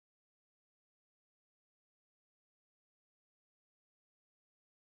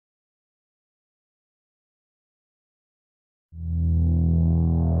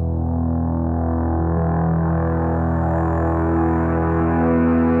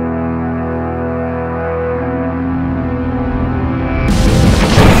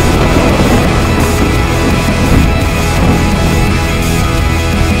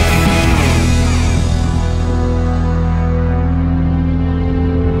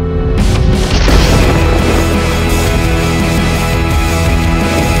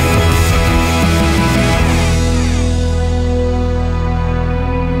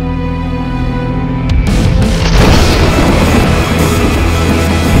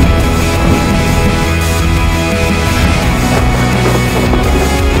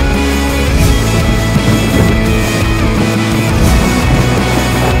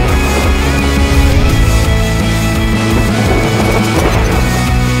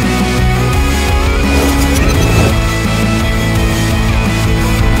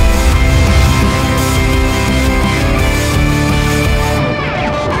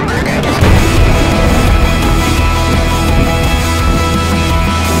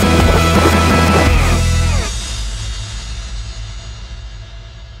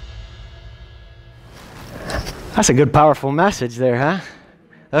That's a good, powerful message there, huh?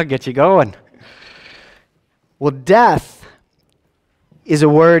 That'll get you going. Well, death is a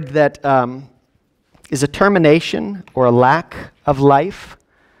word that is a termination or a lack of life.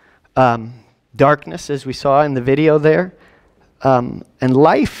 Darkness, as we saw in the video there. And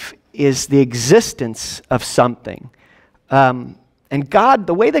life is the existence of something. And God,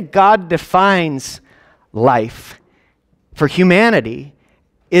 the way that God defines life for humanity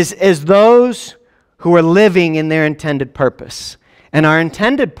is as those who are living in their intended purpose. And our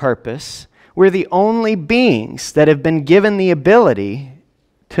intended purpose, we're the only beings that have been given the ability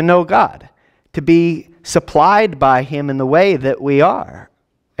to know God, to be supplied by Him in the way that we are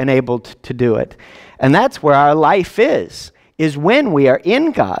enabled to do it. And that's where our life is when we are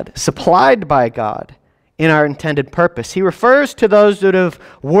in God, supplied by God in our intended purpose. He refers to those that have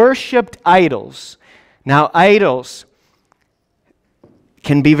worshipped idols. Now, idols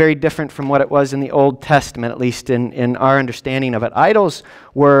can be very different from what it was in the Old Testament, at least in our understanding of it. Idols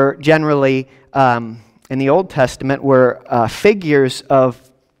were generally, in the Old Testament, were figures of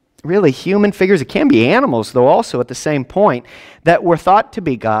really human figures. It can be animals, though, also at the same point, that were thought to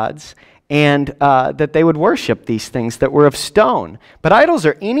be gods, and that they would worship these things that were of stone. But idols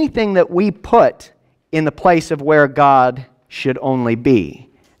are anything that we put in the place of where God should only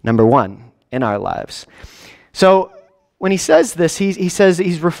be, number one, in our lives. So when he says this, he says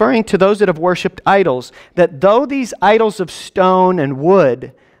he's referring to those that have worshipped idols, that though these idols of stone and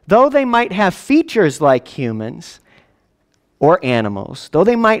wood, though they might have features like humans or animals, though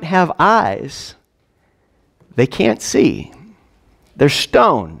they might have eyes, they can't see. They're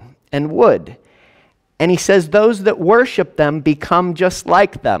stone and wood. And he says those that worship them become just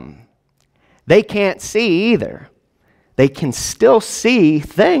like them. They can't see either. They can still see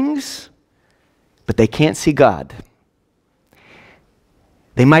things, but they can't see God.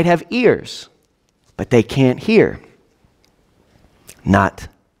 They might have ears, but they can't hear. Not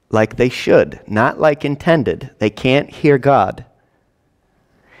like they should, not like intended. They can't hear God.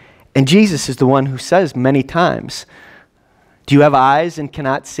 And Jesus is the one who says many times, do you have eyes and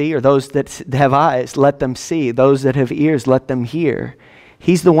cannot see? Or those that have eyes, let them see. Those that have ears, let them hear.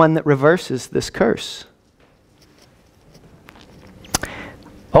 He's the one that reverses this curse.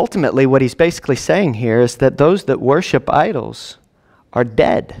 Ultimately, what he's basically saying here is that those that worship idols are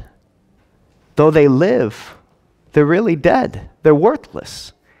dead. Though they live, they're really dead. They're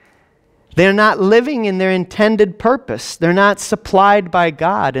worthless. They're not living in their intended purpose. They're not supplied by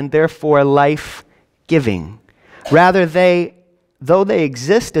God and therefore life-giving. Rather, though they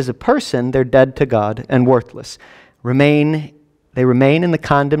exist as a person, they're dead to God and worthless. They remain in the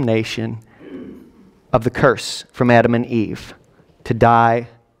condemnation of the curse from Adam and Eve to die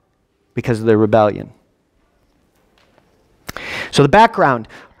because of their rebellion. So the background.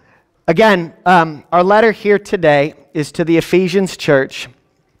 Again, our letter here today is to the Ephesians church.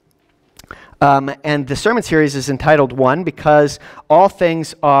 And the sermon series is entitled One because all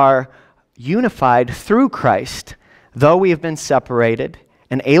things are unified through Christ, though we have been separated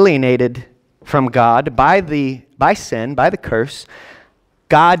and alienated from God by sin, by the curse.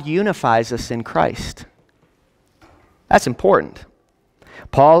 God unifies us in Christ. That's important.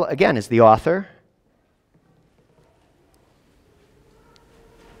 Paul, again, is the author.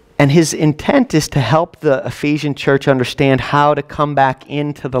 And his intent is to help the Ephesian church understand how to come back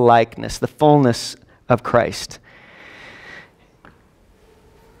into the likeness, the fullness of Christ.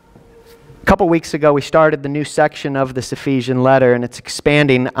 A couple weeks ago, we started the new section of this Ephesian letter, and it's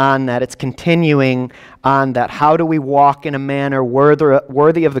expanding on that. It's continuing on that. How do we walk in a manner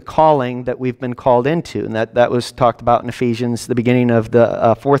worthy of the calling that we've been called into? And that was talked about in Ephesians, the beginning of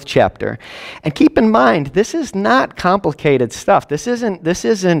the 4th chapter. And keep in mind, this is not complicated stuff. This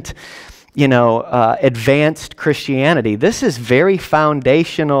isn't advanced Christianity. This is very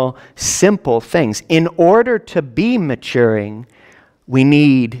foundational, simple things. In order to be maturing, we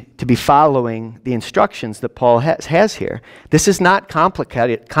need to be following the instructions that Paul has here. This is not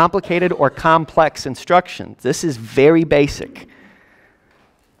complicated or complex instructions. This is very basic.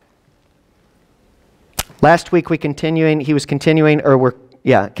 Last week we're continuing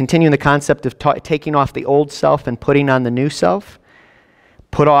the concept of taking off the old self and putting on the new self.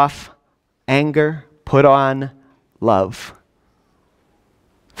 Put off anger, put on love,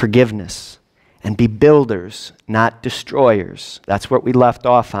 forgiveness. And be builders, not destroyers. That's what we left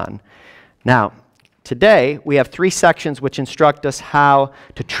off on. Now, today, we have 3 sections which instruct us how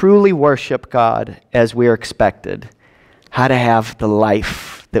to truly worship God as we are expected. How to have the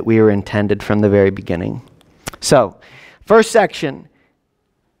life that we were intended from the very beginning. So, first section,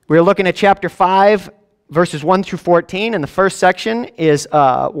 we're looking at chapter 5, verses 1 through 14, and the first section is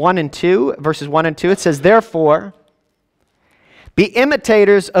 1 and 2, verses 1 and 2. It says, "Therefore, be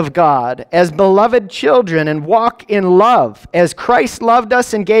imitators of God as beloved children and walk in love, as Christ loved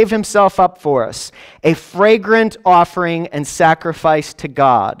us and gave himself up for us, a fragrant offering and sacrifice to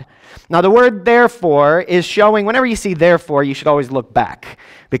God." Now, the word therefore is showing, whenever you see therefore, you should always look back,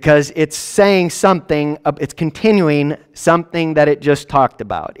 because it's saying something, it's continuing something that it just talked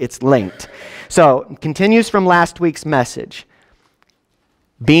about. It's linked. So, it continues from last week's message.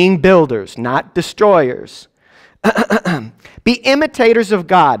 Being builders, not destroyers. Be imitators of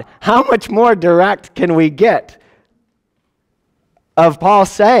God. How much more direct can we get of Paul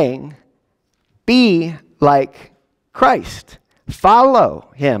saying, be like Christ?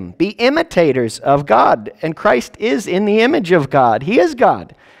 Follow him. Be imitators of God. And Christ is in the image of God. He is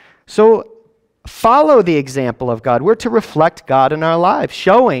God. So follow the example of God. We're to reflect God in our lives,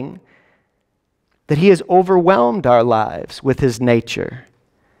 showing that he has overwhelmed our lives with his nature.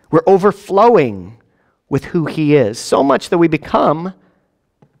 We're overflowing with who he is, so much that we become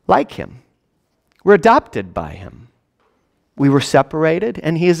like him. We're adopted by him. We were separated,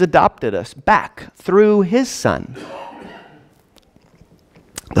 and he has adopted us back through his Son.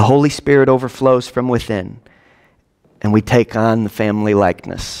 The Holy Spirit overflows from within, and we take on the family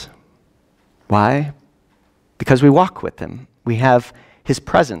likeness. Why? Because we walk with him. We have his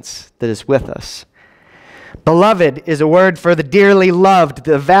presence that is with us. Beloved is a word for the dearly loved,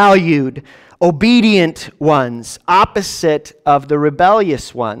 the valued, obedient ones, opposite of the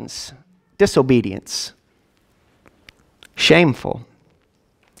rebellious ones. Disobedience. Shameful.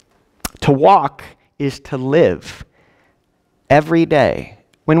 To walk is to live every day.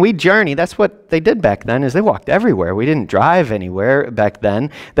 When we journey, that's what they did back then, is they walked everywhere. We didn't drive anywhere back then.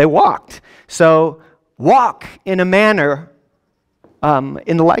 They walked. So walk in a manner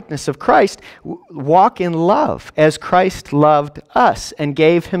in the likeness of Christ. Walk in love as Christ loved us and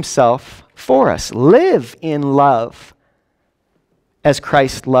gave himself for us. Live in love as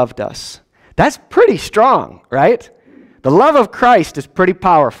Christ loved us. That's pretty strong, right? The love of Christ is pretty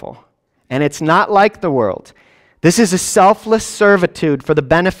powerful, and it's not like the world. This is a selfless servitude for the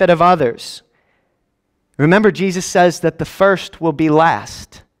benefit of others. Remember, Jesus says that the first will be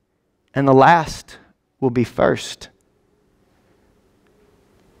last, and the last will be first.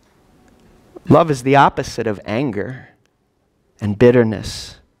 Love is the opposite of anger and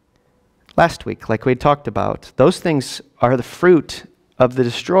bitterness. Last week, like we talked about, those things are the fruit of the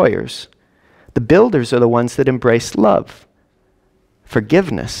destroyers. The builders are the ones that embrace love,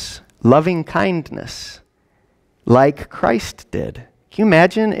 forgiveness, loving kindness, like Christ did. Can you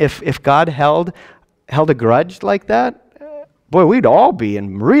imagine if God held a grudge like that? Boy, we'd all be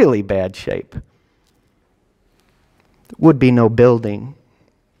in really bad shape. There would be no building,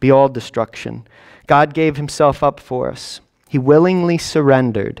 be all destruction. God gave himself up for us. He willingly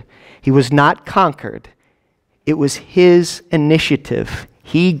surrendered. He was not conquered. It was his initiative.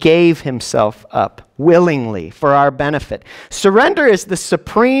 He gave himself up willingly for our benefit. Surrender is the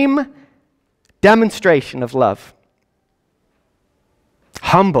supreme demonstration of love.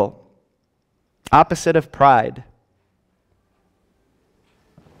 Humble, opposite of pride.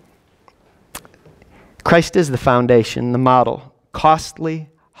 Christ is the foundation, the model. Costly,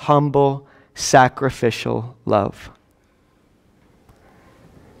 humble, sacrificial love.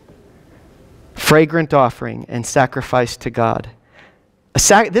 Fragrant offering and sacrifice to God.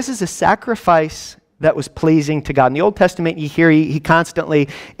 This is a sacrifice that was pleasing to God. In the Old Testament, you hear he constantly,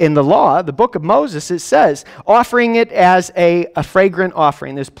 in the law, the book of Moses, it says, offering it as a fragrant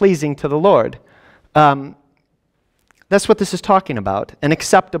offering that's pleasing to the Lord. That's what this is talking about, an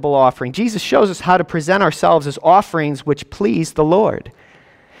acceptable offering. Jesus shows us how to present ourselves as offerings which please the Lord.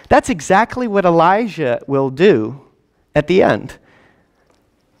 That's exactly what Elijah will do at the end.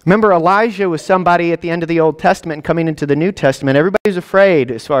 Remember, Elijah was somebody at the end of the Old Testament and coming into the New Testament. Everybody's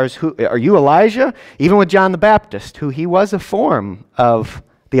afraid as far as, who are you Elijah? Even with John the Baptist, who he was a form of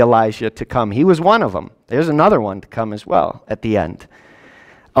the Elijah to come. He was one of them. There's another one to come as well at the end.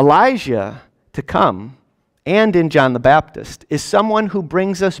 Elijah to come, and in John the Baptist, is someone who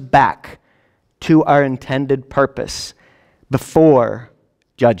brings us back to our intended purpose before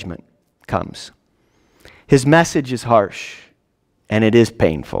judgment comes. His message is harsh. And it is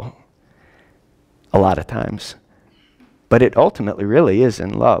painful a lot of times. But it ultimately really is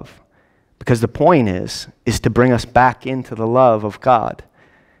in love. Because the point is to bring us back into the love of God.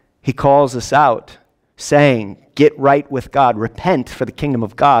 He calls us out saying, get right with God. Repent, for the kingdom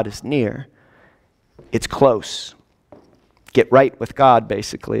of God is near. It's close. Get right with God,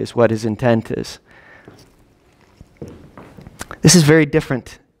 basically, is what his intent is. This is very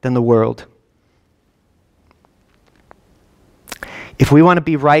different than the world. If we want to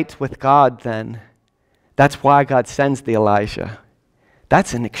be right with God, then that's why God sends the Elijah.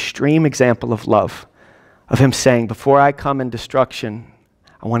 That's an extreme example of love, of him saying, before I come in destruction,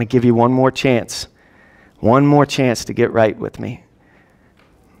 I want to give you one more chance to get right with me.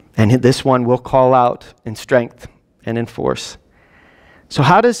 And this one will call out in strength and in force. So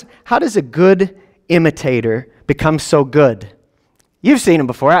how does a good imitator become so good? You've seen them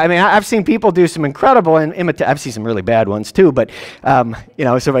before. I mean, I've seen people do some incredible I've seen some really bad ones too, but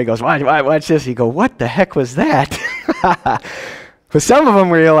somebody goes, watch this. You go, what the heck was that? But some of them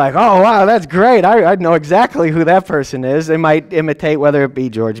where you're like, oh, wow, that's great. I know exactly who that person is. They might imitate whether it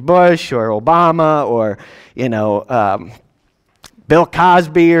be George Bush or Obama or, Bill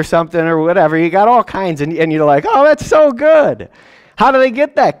Cosby or something or whatever. You got all kinds, and you're like, oh, that's so good. How do they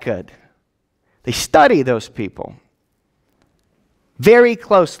get that good? They study those people very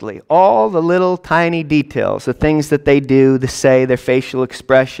closely, all the little tiny details, the things that they do, they say, their facial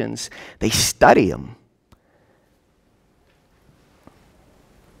expressions. They study them.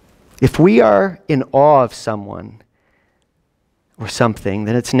 If we are in awe of someone or something,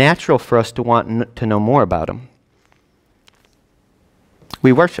 then it's natural for us to want to know more about them.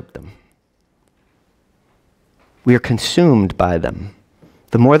 We worship them. We are consumed by them.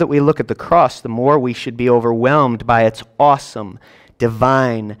 The more that we look at the cross, the more we should be overwhelmed by its awesome,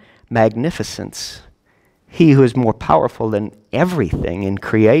 divine magnificence. He who is more powerful than everything in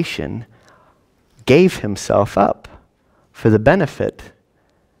creation gave himself up for the benefit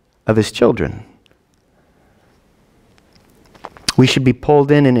of his children. We should be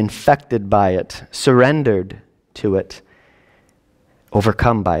pulled in and infected by it, surrendered to it,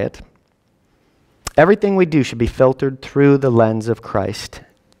 overcome by it. Everything we do should be filtered through the lens of Christ.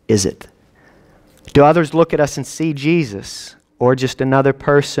 Is it? Do others look at us and see Jesus or just another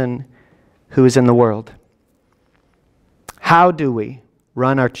person who is in the world? How do we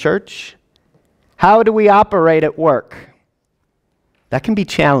run our church? How do we operate at work? That can be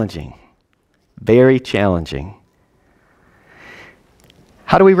challenging, very challenging.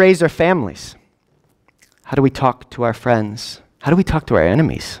 How do we raise our families? How do we talk to our friends? How do we talk to our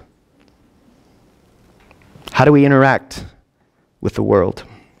enemies? How do we interact with the world?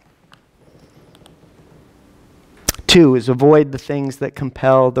 2 is avoid the things that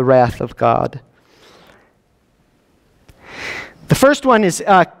compel the wrath of God. The first one is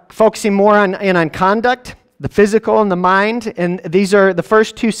focusing more on conduct, the physical and the mind, and the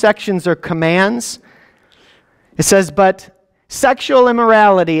first 2 sections are commands. It says, but sexual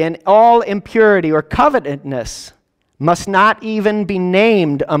immorality and all impurity or covetousness must not even be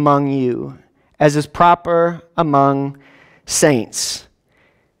named among you, as is proper among saints.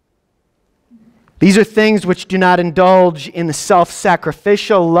 These are things which do not indulge in the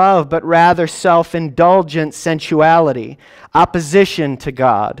self-sacrificial love, but rather self-indulgent sensuality, opposition to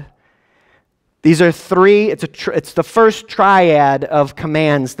God. These are 3, it's the first triad of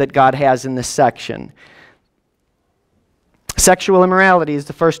commands that God has in this section. Sexual immorality is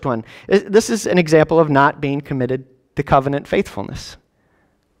the first one. This is an example of not being committed to covenant faithfulness.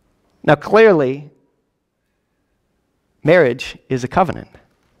 Now clearly, marriage is a covenant.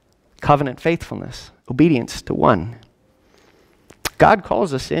 Covenant faithfulness, obedience to one. God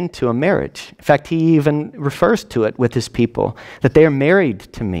calls us into a marriage. In fact, he even refers to it with his people, that they are married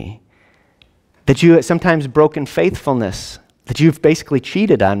to me. That you sometimes broken faithfulness, that you've basically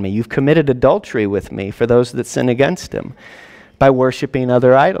cheated on me. You've committed adultery with me for those that sin against him by worshiping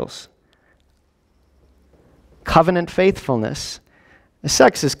other idols. Covenant faithfulness. The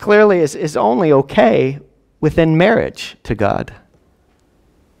sex is clearly is only okay within marriage to God.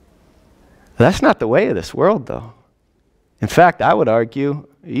 That's not the way of this world, though. In fact, I would argue,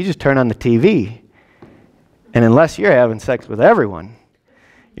 you just turn on the TV, and unless you're having sex with everyone,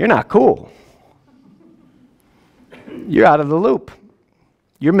 you're not cool. You're out of the loop.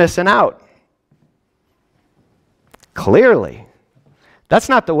 You're missing out. Clearly. That's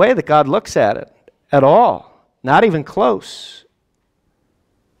not the way that God looks at it at all. Not even close.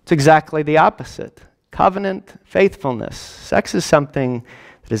 It's exactly the opposite. Covenant faithfulness. Sex is something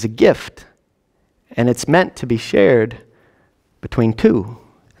that is a gift. And it's meant to be shared between 2.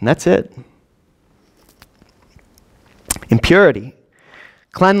 And that's it. Impurity.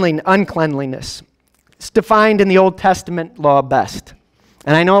 Uncleanliness. It's defined in the Old Testament law best.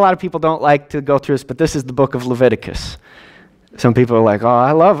 And I know a lot of people don't like to go through this, but this is the book of Leviticus. Some people are like,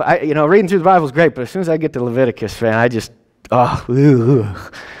 oh, reading through the Bible is great, but as soon as I get to Leviticus, man,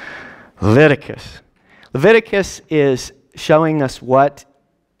 Leviticus. Leviticus is showing us what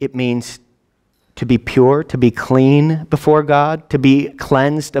it means to be pure, to be clean before God, to be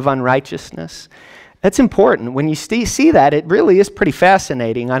cleansed of unrighteousness. That's important. When you see that, it really is pretty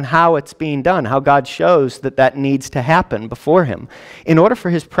fascinating on how it's being done, how God shows that that needs to happen before him. In order for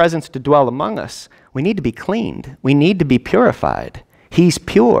his presence to dwell among us, we need to be cleaned. We need to be purified. He's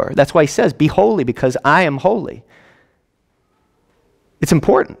pure. That's why he says, be holy because I am holy. It's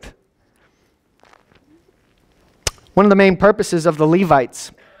important. One of the main purposes of the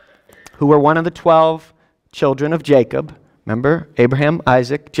Levites, who were one of the 12 children of Jacob, remember, Abraham,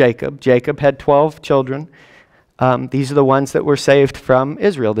 Isaac, Jacob. Jacob had 12 children. These are the ones that were saved from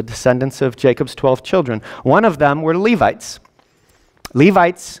Israel, the descendants of Jacob's 12 children. One of them were Levites.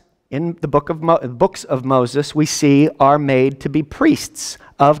 Levites, in the books of Moses, we see are made to be priests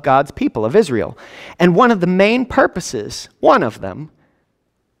of God's people, of Israel. And one of the main purposes, one of them,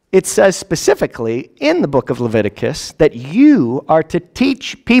 it says specifically in the book of Leviticus that you are to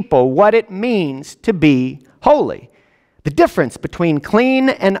teach people what it means to be holy. The difference between clean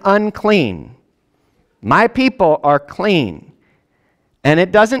and unclean. My people are clean. And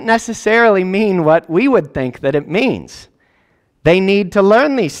it doesn't necessarily mean what we would think that it means. They need to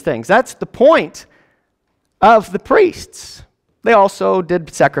learn these things. That's the point of the priests. They also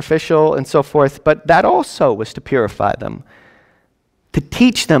did sacrificial and so forth, but that also was to purify them, to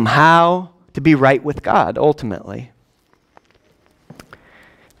teach them how to be right with God, ultimately.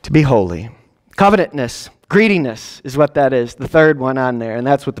 To be holy. Covenantness, greediness is what that is, the third one on there, and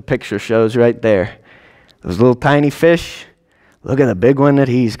that's what the picture shows right there. Those little tiny fish, look at the big one that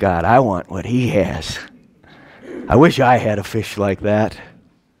he's got. I want what he has. I wish I had a fish like that.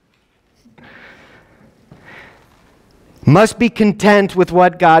 Must be content with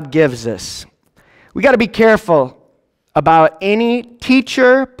what God gives us. We got to be careful about any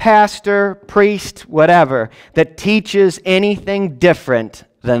teacher, pastor, priest, whatever, that teaches anything different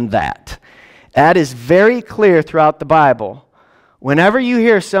than that. That is very clear throughout the Bible. Whenever you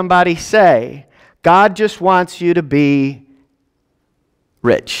hear somebody say, God just wants you to be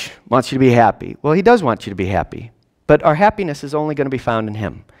rich, wants you to be happy. Well, he does want you to be happy, but our happiness is only going to be found in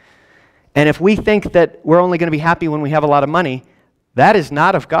him. And if we think that we're only going to be happy when we have a lot of money, that is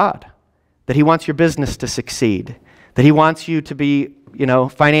not of God. That he wants your business to succeed, that he wants you to be,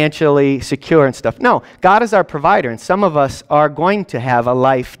 financially secure and stuff. No, God is our provider, and some of us are going to have a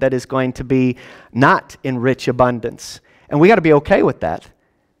life that is going to be not in rich abundance. And we got to be okay with that.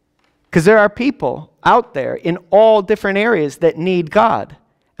 Because there are people out there in all different areas that need God,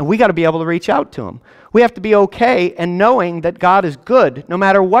 and we got to be able to reach out to them. We have to be okay and knowing that God is good no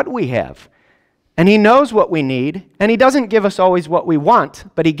matter what we have. And he knows what we need, and he doesn't give us always what we want,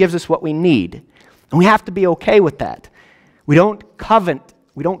 but he gives us what we need. And we have to be okay with that. We don't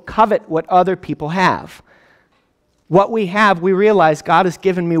covet what other people have. What we have, we realize God has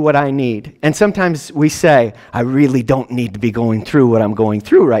given me what I need. And sometimes we say, I really don't need to be going through what I'm going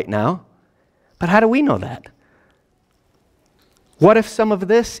through right now. But how do we know that? What if some of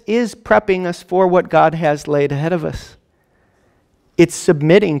this is prepping us for what God has laid ahead of us? It's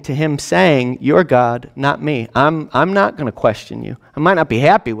submitting to him saying, you're God, not me. I'm not going to question you. I might not be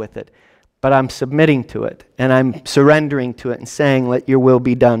happy with it, but I'm submitting to it, and I'm surrendering to it and saying, let your will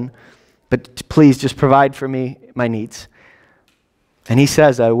be done. But please just provide for me my needs. And he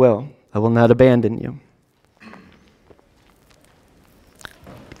says, I will. I will not abandon you.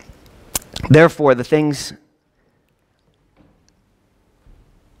 Therefore, these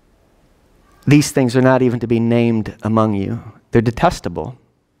things are not even to be named among you. They're detestable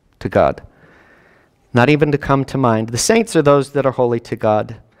to God. Not even to come to mind. The saints are those that are holy to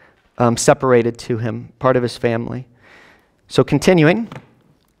God, separated to him, part of his family. So continuing,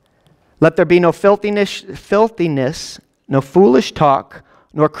 let there be no filthiness, no foolish talk,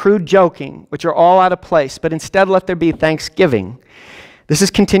 nor crude joking, which are all out of place, but instead let there be thanksgiving. This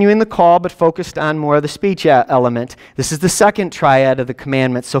is continuing the call, but focused on more of the speech element. This is the second triad of the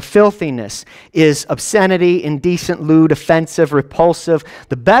commandments. So filthiness is obscenity, indecent, lewd, offensive, repulsive.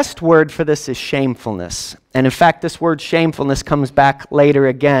 The best word for this is shamefulness. And in fact, this word shamefulness comes back later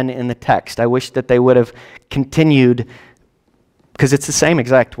again in the text. I wish that they would have continued, because it's the same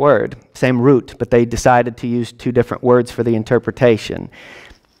exact word, same root, but they decided to use two different words for the interpretation.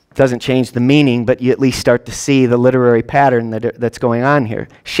 It doesn't change the meaning, but you at least start to see the literary pattern that's going on here.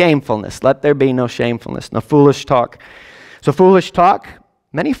 Shamefulness. Let there be no shamefulness, no foolish talk. So foolish talk,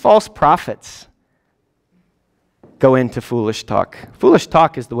 many false prophets go into foolish talk. Foolish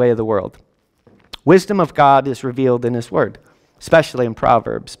talk is the way of the world. Wisdom of God is revealed in his word, especially in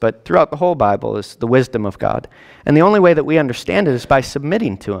Proverbs, but throughout the whole Bible is the wisdom of God. And the only way that we understand it is by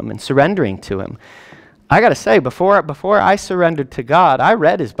submitting to him and surrendering to him. I got to say, before I surrendered to God, I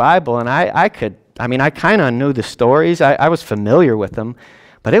read his Bible, and I kind of knew the stories. I was familiar with them.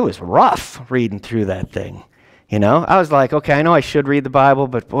 But it was rough reading through that thing. You know, I was like, okay, I know I should read the Bible,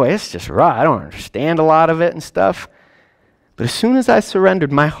 but boy, it's just rough. I don't understand a lot of it and stuff. But as soon as I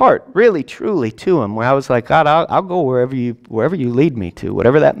surrendered my heart, really, truly to him, where I was like, God, I'll go wherever you lead me to,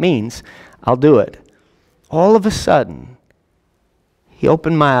 whatever that means, I'll do it. All of a sudden, he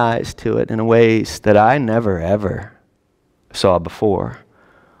opened my eyes to it in ways that I never, ever saw before.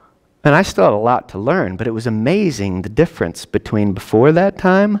 And I still had a lot to learn, but it was amazing the difference between before that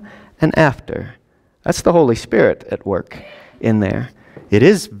time and after. That's the Holy Spirit at work in there. It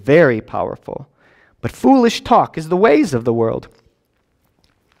is very powerful. But foolish talk is the ways of the world.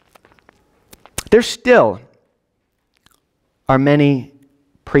 There still are many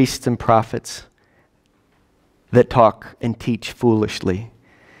priests and prophets that talk and teach foolishly.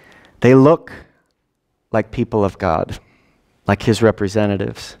 They look like people of God, like his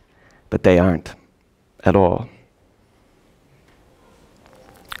representatives, but they aren't at all.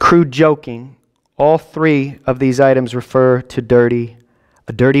 Crude joking. All three of these items refer to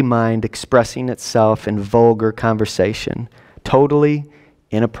a dirty mind expressing itself in vulgar conversation, totally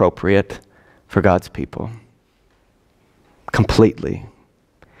inappropriate for God's people. Completely.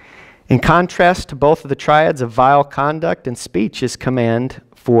 In contrast to both of the triads of vile conduct and speech is command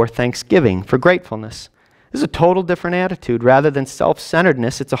for thanksgiving, for gratefulness. This is a total different attitude. Rather than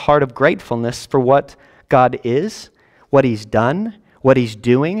self-centeredness, it's a heart of gratefulness for what God is, what he's done, what he's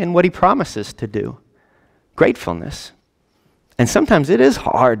doing, and what he promises to do. Gratefulness. And sometimes it is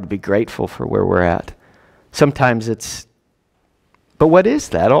hard to be grateful for where we're at. Sometimes it's, but what is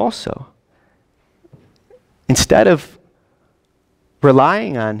that also? Instead of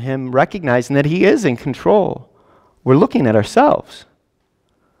relying on him, recognizing that he is in control, we're looking at ourselves.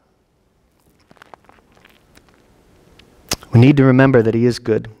 We need to remember that he is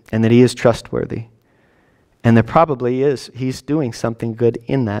good and that he is trustworthy. And there probably is, he's doing something good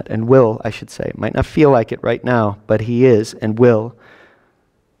in that, and will, I should say. It might not feel like it right now, but he is and will.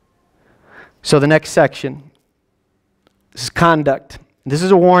 So the next section, this is conduct. This is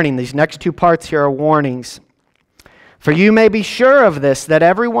a warning. These next two parts here are warnings. For you may be sure of this, that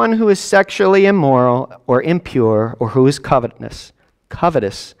everyone who is sexually immoral or impure or who is covetous,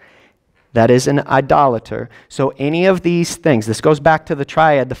 that is an idolater. So any of these things, this goes back to the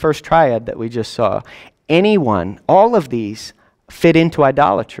triad, the first triad that we just saw. Anyone, all of these fit into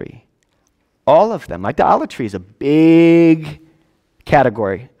idolatry. All of them. Idolatry is a big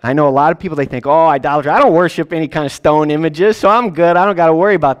category. I know a lot of people, they think, oh, idolatry, I don't worship any kind of stone images, so I'm good. I don't got to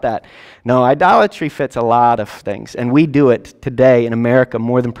worry about that. No, idolatry fits a lot of things, and we do it today in America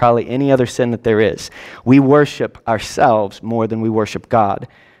more than probably any other sin that there is. We worship ourselves more than we worship God.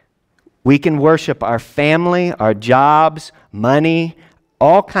 We can worship our family, our jobs, money,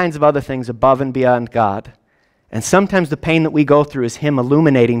 all kinds of other things above and beyond God. And sometimes the pain that we go through is him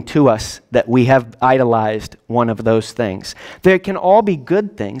illuminating to us that we have idolized one of those things. There can all be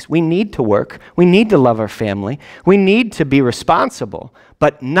good things. We need to work. We need to love our family. We need to be responsible,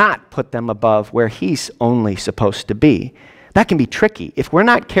 but not put them above where he's only supposed to be. That can be tricky. If we're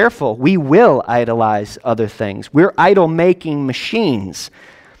not careful, we will idolize other things. We're idol-making machines.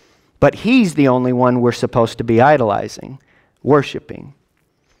 But he's the only one we're supposed to be idolizing, worshiping.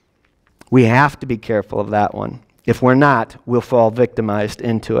 We have to be careful of that one. If we're not, we'll fall victimized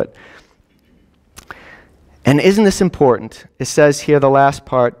into it. And isn't this important? It says here, the last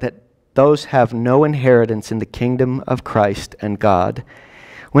part, that those have no inheritance in the kingdom of Christ and God.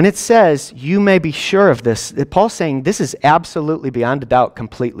 When it says, you may be sure of this, Paul's saying this is absolutely, beyond a doubt,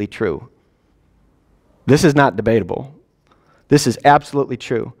 completely true. This is not debatable. This is absolutely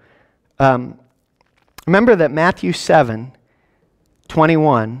true. Remember that Matthew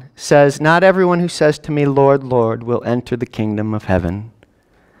 7:21 says, not everyone who says to me, Lord, Lord, will enter the kingdom of heaven.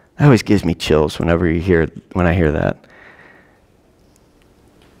 That always gives me chills when I hear that.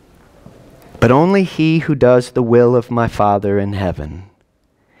 But only he who does the will of my Father in heaven.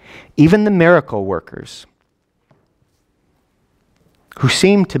 Even the miracle workers who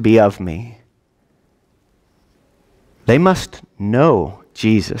seem to be of me, they must know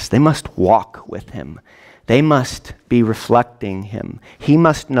Jesus. They must walk with him. They must be reflecting him. He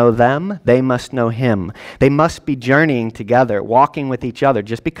must know them. They must know him. They must be journeying together, walking with each other.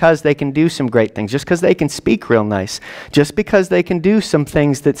 Just because they can do some great things, just because they can speak real nice, just because they can do some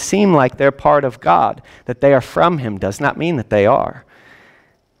things that seem like they're part of God, that they are from him, does not mean that they are.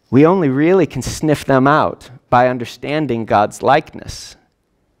 We only really can sniff them out by understanding God's likeness.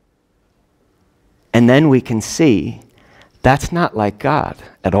 And then we can see that's not like God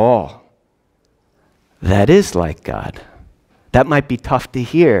at all. That is like God. That might be tough to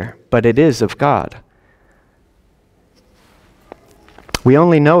hear, but it is of God. We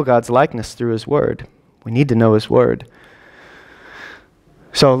only know God's likeness through his word. We need to know his word.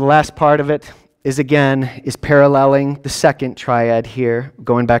 So the last part of it is paralleling the second triad here,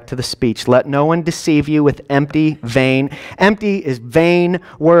 going back to the speech. Let no one deceive you with empty is vain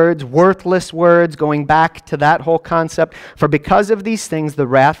words, worthless words, going back to that whole concept. For because of these things, the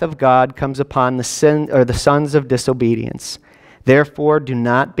wrath of God comes upon the sons of disobedience. Therefore, do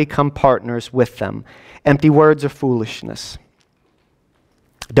not become partners with them. Empty words are foolishness.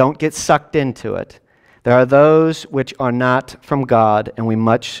 Don't get sucked into it. There are those which are not from God, and we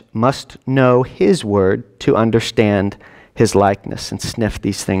must know his word to understand his likeness and sniff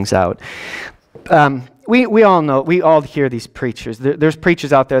these things out. We all know, we all hear these preachers. There's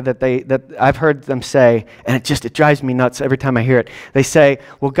preachers out there that I've heard them say, and it drives me nuts every time I hear it. They say,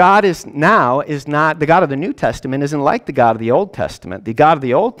 well, God is not, the God of the New Testament isn't like the God of the Old Testament. The God of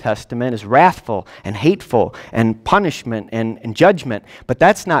the Old Testament is wrathful and hateful and punishment and judgment. But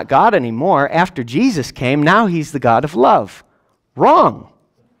that's not God anymore. After Jesus came, now he's the God of love. Wrong.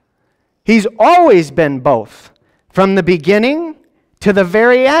 He's always been both, from the beginning to the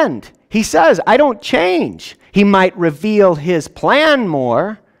very end. He says, I don't change. He might reveal his plan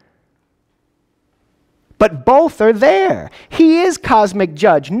more, but both are there. He is cosmic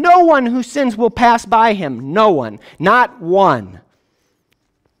judge. No one who sins will pass by him. No one. Not one.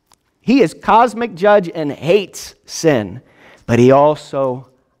 He is cosmic judge and hates sin, but he also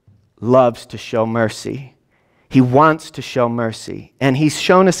loves to show mercy. He wants to show mercy. And he's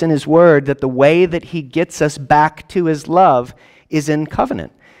shown us in his word that the way that he gets us back to his love is in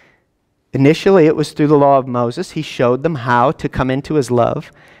covenant. Initially, it was through the law of Moses. He showed them how to come into his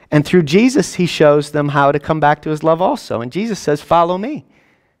love. And through Jesus, he shows them how to come back to his love also. And Jesus says, follow me,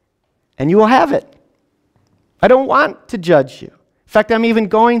 and you will have it. I don't want to judge you. In fact, I'm even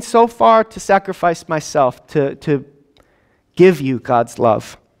going so far to sacrifice myself to give you God's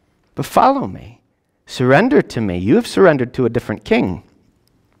love. But follow me. Surrender to me. You have surrendered to a different king.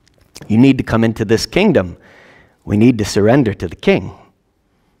 You need to come into this kingdom. We need to surrender to the king.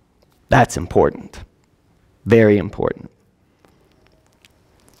 That's important. Very important.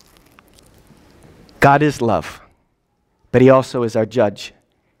 God is love, but he also is our judge,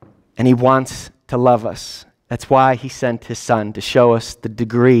 and he wants to love us. That's why he sent his son, to show us the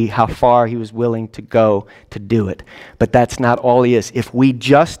degree, how far he was willing to go to do it. But that's not all he is. If we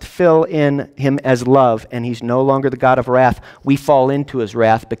just fill in him as love, and he's no longer the God of wrath, we fall into his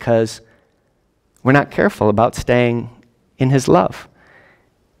wrath because we're not careful about staying in his love.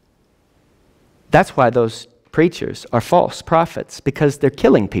 That's why those preachers are false prophets, because they're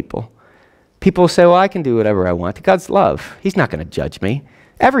killing people. People say, well, I can do whatever I want. God's love. He's not going to judge me.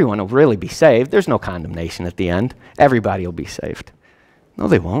 Everyone will really be saved. There's no condemnation at the end. Everybody will be saved. No,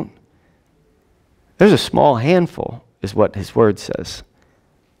 they won't. There's a small handful, is what his word says.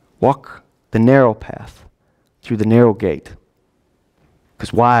 Walk the narrow path through the narrow gate,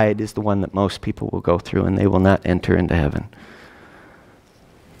 because wide is the one that most people will go through, and they will not enter into heaven.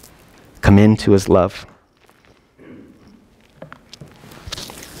 Come into his love.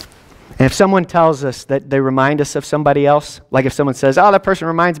 And if someone tells us that they remind us of somebody else, like if someone says, oh, that person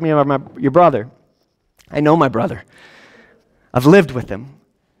reminds me of your brother. I know my brother. I've lived with him.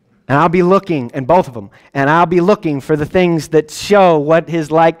 And I'll be looking, and both of them, and I'll be looking for the things that show what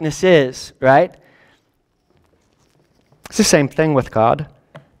his likeness is, right? It's the same thing with God.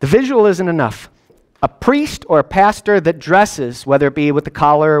 The visual isn't enough. A priest or a pastor that dresses, whether it be with the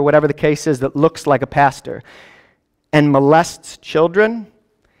collar or whatever the case is, that looks like a pastor, and molests children,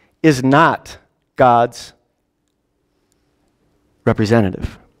 is not God's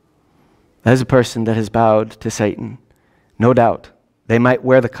representative. That is a person that has bowed to Satan. No doubt. They might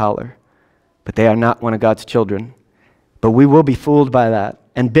wear the collar, but they are not one of God's children. But we will be fooled by that,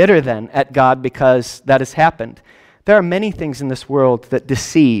 and bitter then at God because that has happened. There are many things in this world that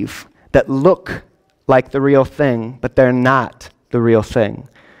deceive, that look like the real thing, but they're not the real thing.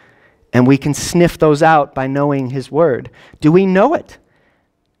 And we can sniff those out by knowing his word. Do we know it?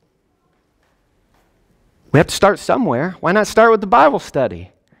 We have to start somewhere. Why not start with the Bible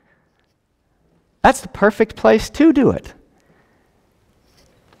study? That's the perfect place to do it.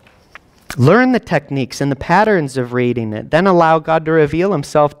 Learn the techniques and the patterns of reading it. Then allow God to reveal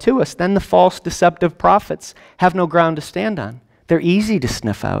himself to us. Then the false, deceptive prophets have no ground to stand on. They're easy to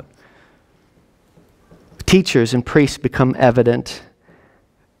sniff out. Teachers and priests become evident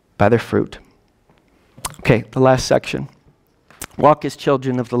by their fruit. Okay, the last section. Walk as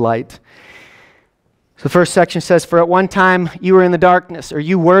children of the light. So the first section says, for at one time you were in the darkness, or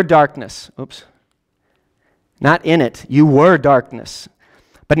you were darkness. Oops. Not in it. You were darkness.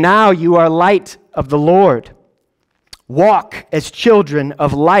 But now you are light of the Lord. Walk as children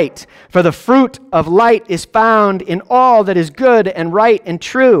of light, for the fruit of light is found in all that is good and right and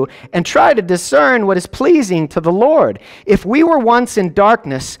true, and try to discern what is pleasing to the Lord. If we were once in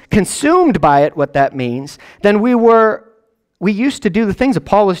darkness, consumed by it, what that means, then we used to do the things that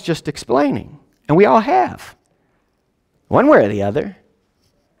Paul was just explaining, and we all have, one way or the other.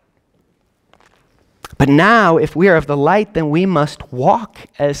 But now, if we are of the light, then we must walk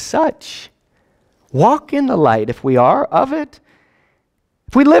as such. Walk in the light if we are of it.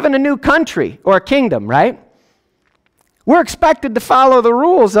 If we live in a new country or a kingdom, right? We're expected to follow the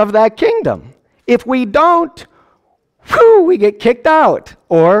rules of that kingdom. If we don't, we get kicked out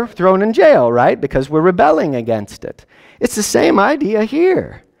or thrown in jail, right? Because we're rebelling against it. It's the same idea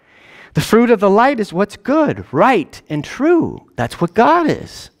here. The fruit of the light is what's good, right, and true. That's what God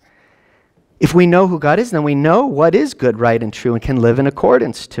is. If we know who God is, then we know what is good, right, and true, and can live in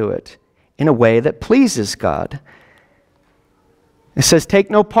accordance to it in a way that pleases God. It says,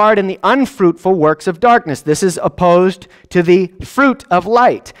 take no part in the unfruitful works of darkness. This is opposed to the fruit of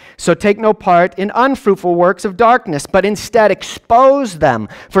light. So take no part in unfruitful works of darkness, but instead expose them.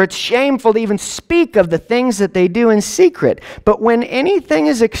 For it's shameful to even speak of the things that they do in secret. But when anything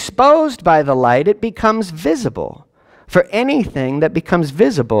is exposed by the light, it becomes visible. For anything that becomes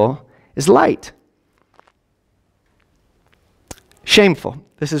visible is light. Shameful.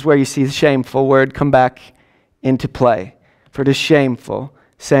 This is where you see the shameful word come back into play. For it is shameful.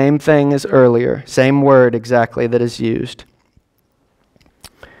 Same thing as earlier. Same word exactly that is used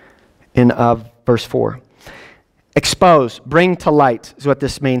in verse 4. Expose, bring to light is what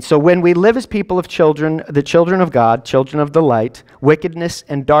this means. So when we live as people of children, the children of God, children of the light, wickedness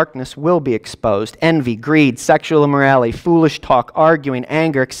and darkness will be exposed. Envy, greed, sexual immorality, foolish talk, arguing,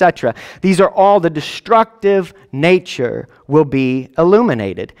 anger, etc. These are all the destructive nature will be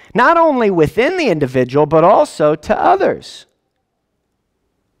illuminated. Not only within the individual, but also to others.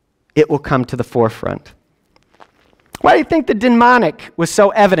 It will come to the forefront. Why do you think the demonic was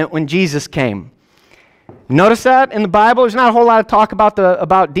so evident when Jesus came? Notice that in the Bible, there's not a whole lot of talk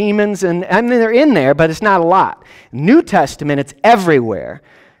about demons, and I mean, they're in there, but it's not a lot. New Testament, it's everywhere.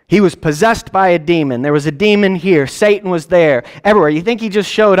 He was possessed by a demon. There was a demon here. Satan was there. Everywhere. You think he just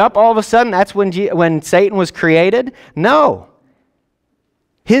showed up all of a sudden? That's when Satan was created? No.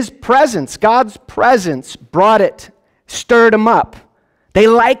 His presence, God's presence, brought it, stirred them up. They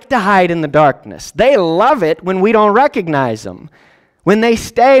like to hide in the darkness. They love it when we don't recognize them, when they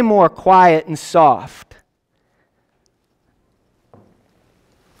stay more quiet and soft.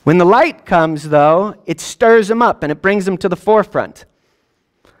 When the light comes, though, it stirs them up and it brings them to the forefront.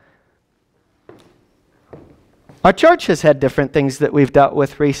 Our church has had different things that we've dealt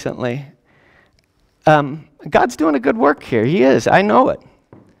with recently. God's doing a good work here. He is. I know it.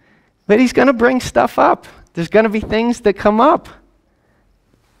 But He's going to bring stuff up. There's going to be things that come up.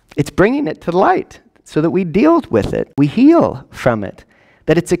 It's bringing it to light so that we deal with it. We heal from it.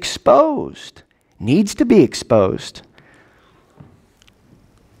 That it's exposed. Needs to be exposed.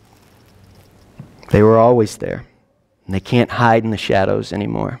 They were always there. And they can't hide in the shadows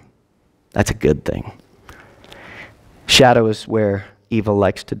anymore. That's a good thing. Shadow is where evil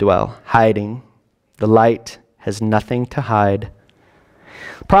likes to dwell. Hiding. The light has nothing to hide.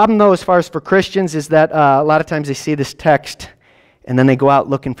 Problem, though, as far as for Christians, is that a lot of times they see this text and then they go out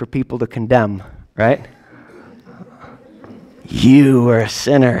looking for people to condemn, right? You are a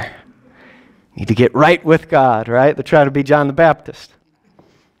sinner. You need to get right with God, right? They're trying to be John the Baptist.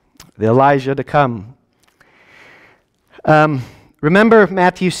 The Elijah to come. Remember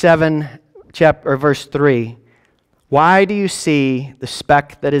Matthew 7, verse 3. Why do you see the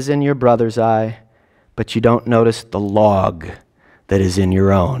speck that is in your brother's eye, but you don't notice the log that is in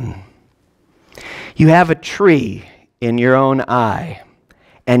your own? You have a tree in your own eye,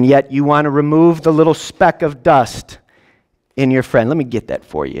 and yet you want to remove the little speck of dust in your friend. Let me get that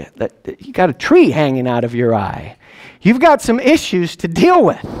for you. You got a tree hanging out of your eye. You've got some issues to deal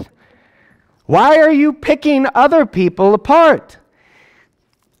with. Why are you picking other people apart?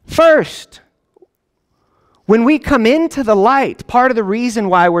 First, when we come into the light, part of the reason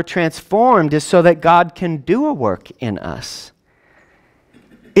why we're transformed is so that God can do a work in us.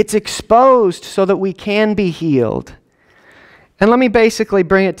 It's exposed so that we can be healed. And let me basically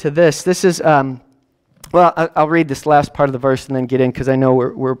bring it to this. This is, I'll read this last part of the verse and then get in because I know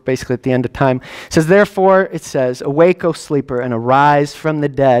we're basically at the end of time. It says, therefore, it says, awake, O sleeper, and arise from the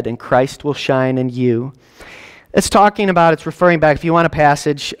dead, and Christ will shine in you. It's referring back, if you want a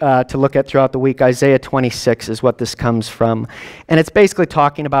passage to look at throughout the week, Isaiah 26 is what this comes from. And it's basically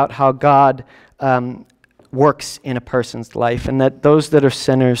talking about how God works in a person's life, and that those that are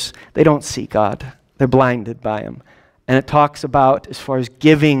sinners, they don't see God. They're blinded by Him. And it talks about, as far as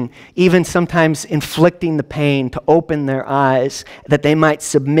giving, even sometimes inflicting the pain to open their eyes, that they might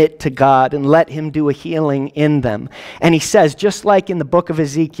submit to God and let him do a healing in them. And he says, just like in the book of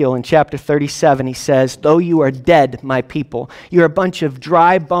Ezekiel in chapter 37, he says, though you are dead, my people, you're a bunch of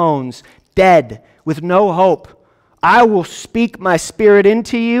dry bones, dead, with no hope, I will speak my spirit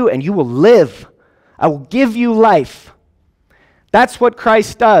into you and you will live. I will give you life. That's what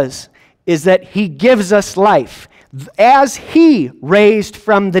Christ does, is that he gives us life. As he raised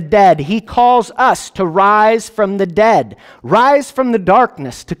from the dead, he calls us to rise from the dead, rise from the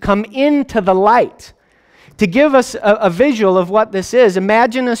darkness, to come into the light. To give us a visual of what this is,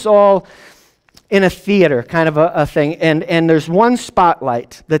 imagine us all in a theater, kind of a thing, and there's one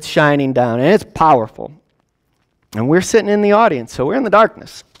spotlight that's shining down, and it's powerful. And we're sitting in the audience, so we're in the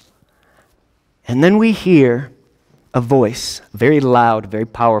darkness. And then we hear a voice, a very loud, very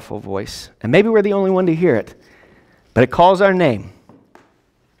powerful voice, and maybe we're the only one to hear it. But it calls our name.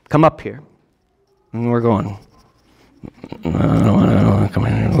 Come up here. And we're going, I don't want to come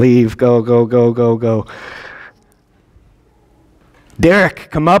in. Leave, go, go, go, go, go. Derek,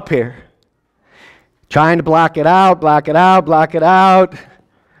 come up here. Trying to block it out, block it out, block it out.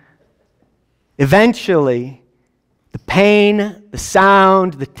 Eventually, the pain, the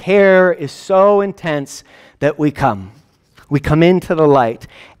sound, the terror is so intense that we come. We come into the light,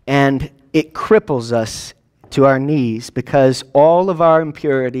 and it cripples us to our knees because all of our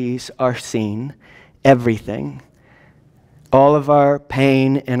impurities are seen, everything. All of our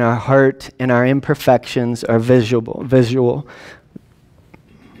pain and our hurt and our imperfections are visual.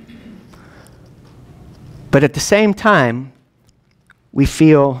 But at the same time, we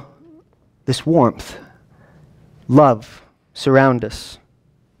feel this warmth, love surround us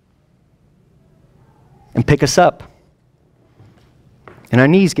and pick us up. And our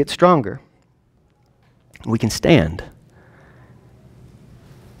knees get stronger. We can stand.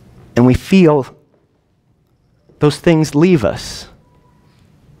 And we feel those things leave us.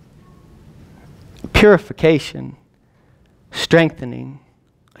 Purification, strengthening,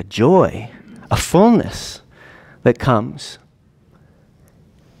 a joy, a fullness that comes.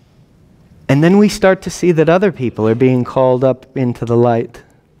 And then we start to see that other people are being called up into the light.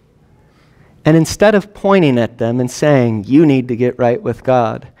 And instead of pointing at them and saying, you need to get right with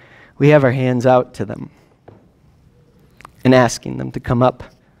God, we have our hands out to them and asking them to come up.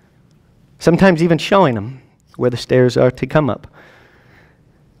 Sometimes even showing them where the stairs are to come up.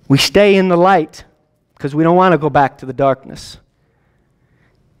 We stay in the light because we don't want to go back to the darkness.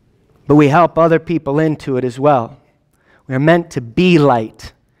 But we help other people into it as well. We are meant to be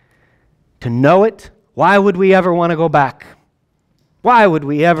light, to know it. Why would we ever want to go back? Why would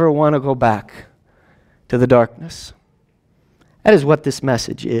we ever want to go back to the darkness? That is what this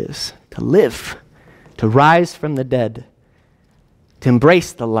message is, to live, to rise from the dead, to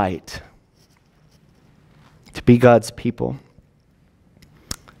embrace the light, to be God's people.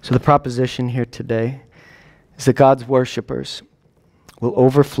 So the proposition here today is that God's worshipers will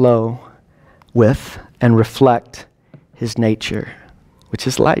overflow with and reflect his nature, which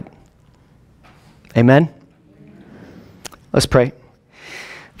is light. Amen? Let's pray.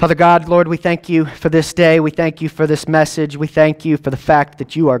 Father God, Lord, we thank you for this day. We thank you for this message. We thank you for the fact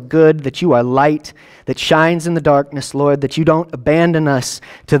that you are good, that you are light, that shines in the darkness, Lord, that you don't abandon us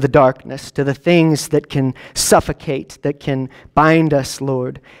to the darkness, to the things that can suffocate, that can bind us,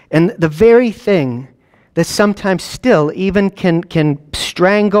 Lord. And the very thing that sometimes still even can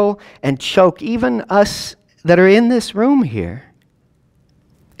strangle and choke even us that are in this room here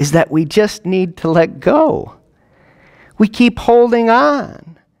is that we just need to let go. We keep holding on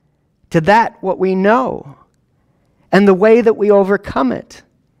to that what we know. And the way that we overcome it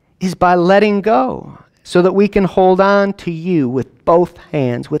is by letting go so that we can hold on to you with both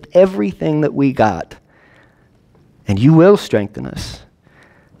hands, with everything that we got. And you will strengthen us.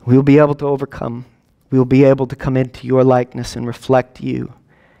 We will be able to overcome. We will be able to come into your likeness and reflect you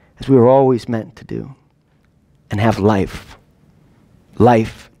as we were always meant to do and have life.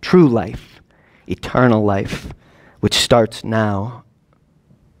 Life, true life, eternal life, which starts now.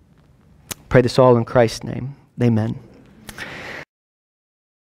 Pray this all in Christ's name. Amen.